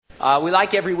We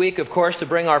like every week, of course, to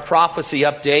bring our prophecy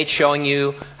update showing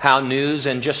you how news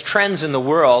and just trends in the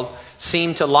world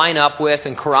seem to line up with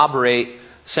and corroborate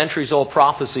centuries-old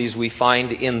prophecies we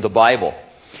find in the Bible.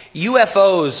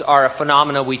 UFOs are a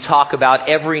phenomena we talk about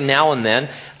every now and then.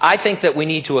 I think that we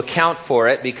need to account for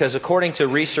it because according to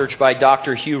research by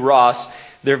Dr. Hugh Ross,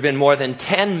 there have been more than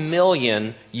 10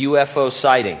 million UFO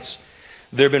sightings.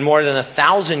 There have been more than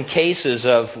 1,000 cases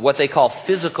of what they call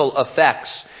physical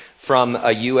effects from a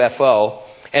UFO,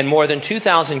 and more than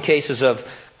 2,000 cases of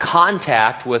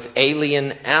contact with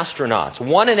alien astronauts.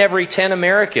 1 in every 10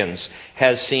 Americans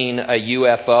has seen a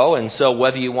UFO, and so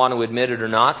whether you want to admit it or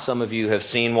not, some of you have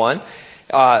seen one.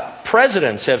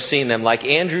 Presidents have seen them, like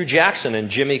Andrew Jackson and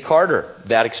Jimmy Carter.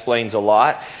 That explains a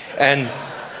lot. And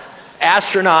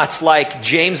astronauts like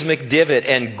James McDivitt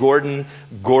and Gordon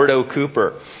Gordo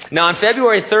Cooper. Now, on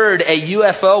February 3rd, a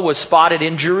UFO was spotted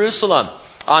in Jerusalem.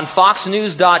 On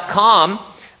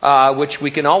FoxNews.com, which we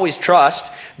can always trust,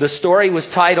 the story was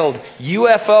titled,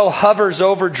 UFO Hovers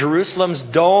Over Jerusalem's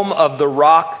Dome of the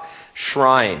Rock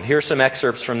Shrine. Here's some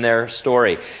excerpts from their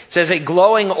story. It says, a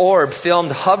glowing orb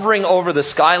filmed hovering over the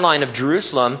skyline of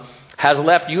Jerusalem has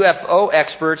left UFO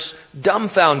experts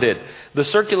dumbfounded. The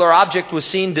circular object was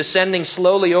seen descending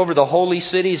slowly over the holy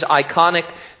city's iconic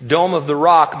Dome of the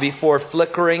Rock before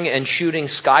flickering and shooting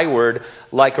skyward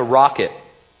like a rocket.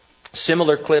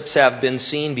 Similar clips have been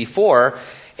seen before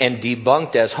and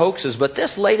debunked as hoaxes, but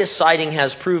this latest sighting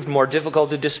has proved more difficult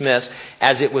to dismiss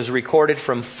as it was recorded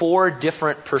from 4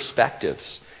 different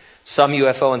perspectives. Some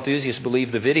UFO enthusiasts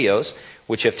believe the videos,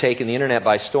 which have taken the internet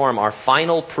by storm, are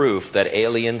final proof that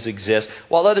aliens exist,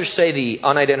 while others say the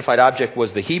unidentified object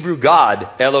was the Hebrew god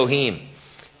Elohim.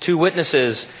 2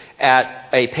 witnesses at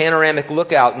a panoramic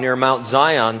lookout near Mount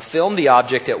Zion filmed the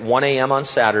object at 1 a.m. on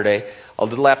Saturday. A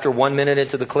little after 1 minute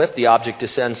into the clip, the object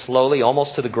descends slowly,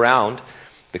 almost to the ground.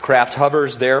 The craft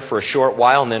hovers there for a short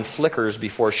while and then flickers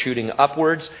before shooting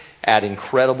upwards at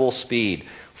incredible speed.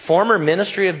 Former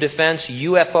Ministry of Defense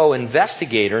UFO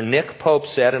investigator Nick Pope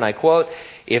said, and I quote,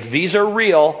 "If these are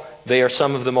real, they are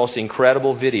some of the most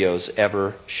incredible videos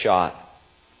ever shot."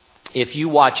 If you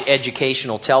watch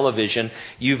educational television,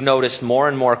 you've noticed more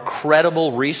and more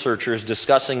credible researchers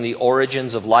discussing the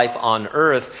origins of life on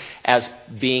Earth as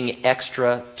being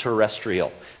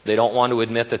extraterrestrial. They don't want to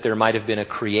admit that there might have been a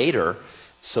creator,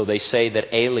 so they say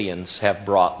that aliens have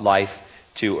brought life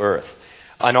to Earth.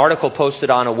 An article posted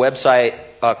on a website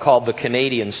called The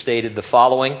Canadian stated the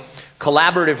following: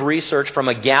 collaborative research from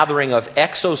a gathering of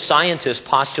exoscientists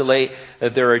postulate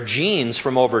that there are genes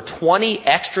from over 20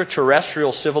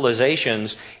 extraterrestrial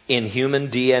civilizations in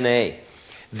human DNA.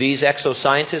 These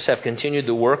exoscientists have continued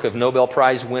the work of Nobel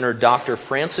Prize winner Dr.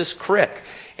 Francis Crick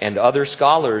and other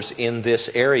scholars in this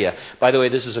area. By the way,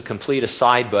 this is a complete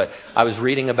aside, but I was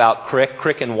reading about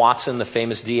Crick and Watson, the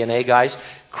famous DNA guys.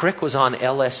 Crick was on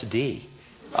LSD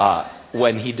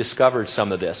when he discovered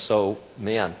some of this. So,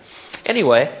 man.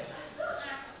 Anyway,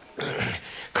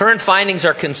 current findings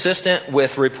are consistent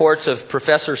with reports of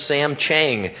Professor Sam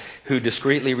Chang, who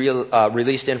discreetly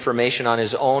released information on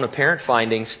his own apparent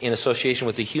findings in association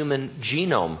with the Human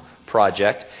Genome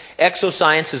Project.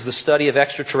 Exoscience is the study of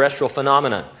extraterrestrial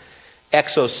phenomena.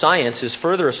 Exoscience is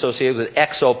further associated with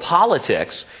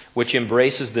exopolitics, which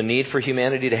embraces the need for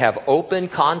humanity to have open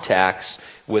contacts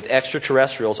with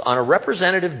extraterrestrials on a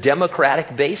representative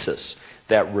democratic basis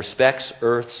that respects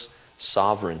Earth's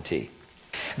sovereignty.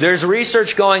 There's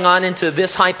research going on into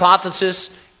this hypothesis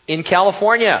in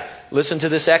California. Listen to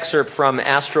this excerpt from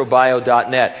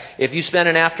astrobio.net. If you spend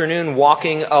an afternoon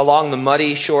walking along the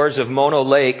muddy shores of Mono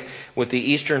Lake with the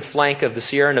eastern flank of the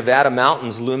Sierra Nevada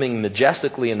mountains looming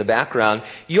majestically in the background,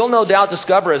 you'll no doubt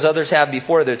discover, as others have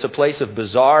before, that it's a place of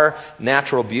bizarre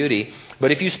natural beauty.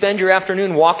 But if you spend your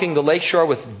afternoon walking the lakeshore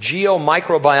with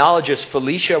geomicrobiologist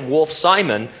Felicia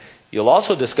Wolf-Simon, you'll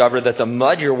also discover that the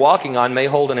mud you're walking on may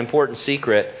hold an important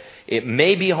secret. It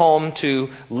may be home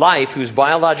to life whose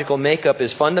biological makeup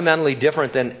is fundamentally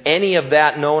different than any of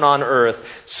that known on Earth,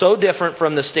 so different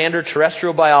from the standard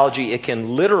terrestrial biology it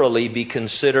can literally be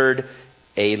considered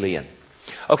alien.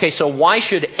 Okay, so why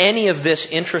should any of this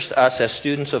interest us as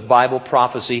students of Bible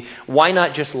prophecy? Why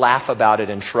not just laugh about it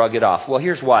and shrug it off? Well,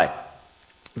 here's why.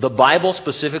 The Bible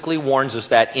specifically warns us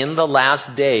that in the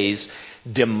last days,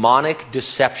 demonic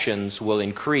deceptions will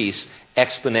increase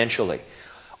exponentially.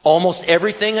 Almost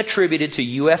everything attributed to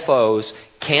UFOs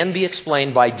can be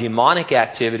explained by demonic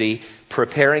activity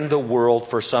preparing the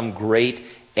world for some great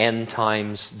end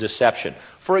times deception.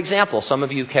 For example, some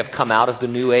of you have come out of the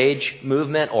New Age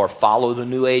movement or follow the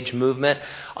New Age movement.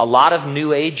 A lot of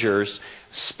New Agers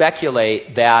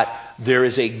speculate that there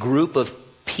is a group of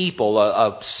people,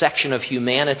 a section of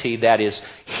humanity that is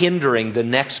hindering the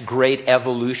next great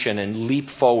evolution and leap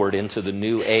forward into the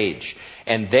new age.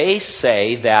 And they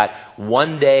say that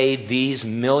one day these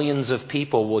millions of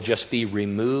people will just be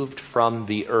removed from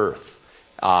the earth.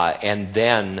 And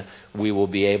then we will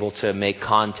be able to make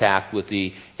contact with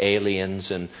the aliens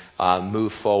and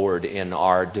move forward in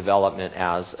our development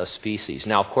as a species.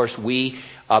 Now, of course, we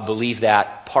believe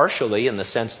that partially in the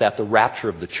sense that the rapture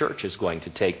of the church is going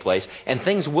to take place, and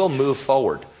things will move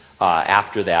forward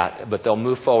after that, but they'll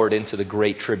move forward into the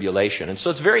Great Tribulation. And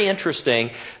so it's very interesting.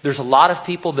 There's a lot of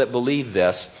people that believe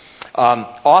this.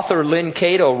 Author Lynn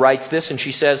Cato writes this, and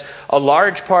she says, a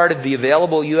large part of the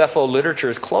available UFO literature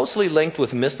is closely linked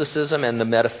with mysticism and the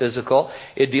metaphysical.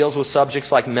 It deals with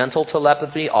subjects like mental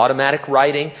telepathy, automatic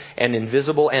writing, and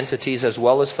invisible entities, as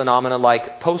well as phenomena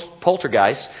like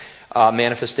poltergeist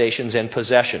manifestations and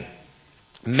possession.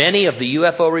 Many of the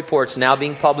UFO reports now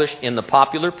being published in the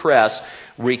popular press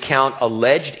recount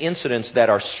alleged incidents that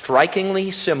are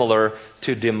strikingly similar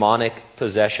to demonic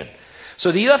possession.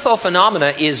 So the UFO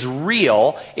phenomena is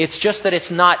real. It's just that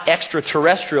it's not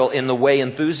extraterrestrial in the way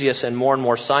enthusiasts and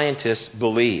more scientists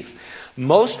believe.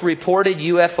 Most reported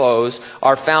UFOs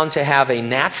are found to have a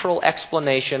natural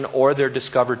explanation, or they're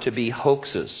discovered to be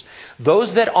hoaxes.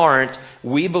 Those that aren't,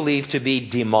 we believe to be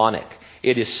demonic.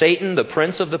 It is Satan, the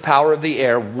prince of the power of the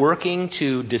air, working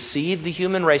to deceive the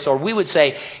human race, or we would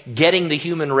say getting the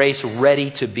human race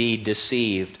ready to be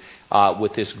deceived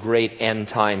with this great end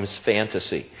times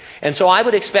fantasy. And so I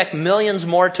would expect millions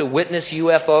more to witness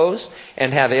UFOs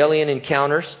and have alien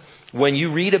encounters. When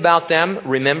you read about them,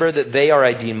 remember that they are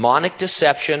a demonic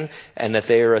deception and that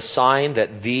they are a sign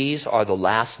that these are the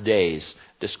last days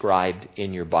described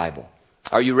in your Bible.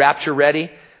 Are you rapture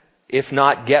ready? If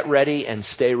not, get ready and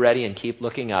stay ready and keep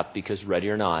looking up, because ready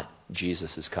or not,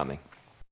 Jesus is coming.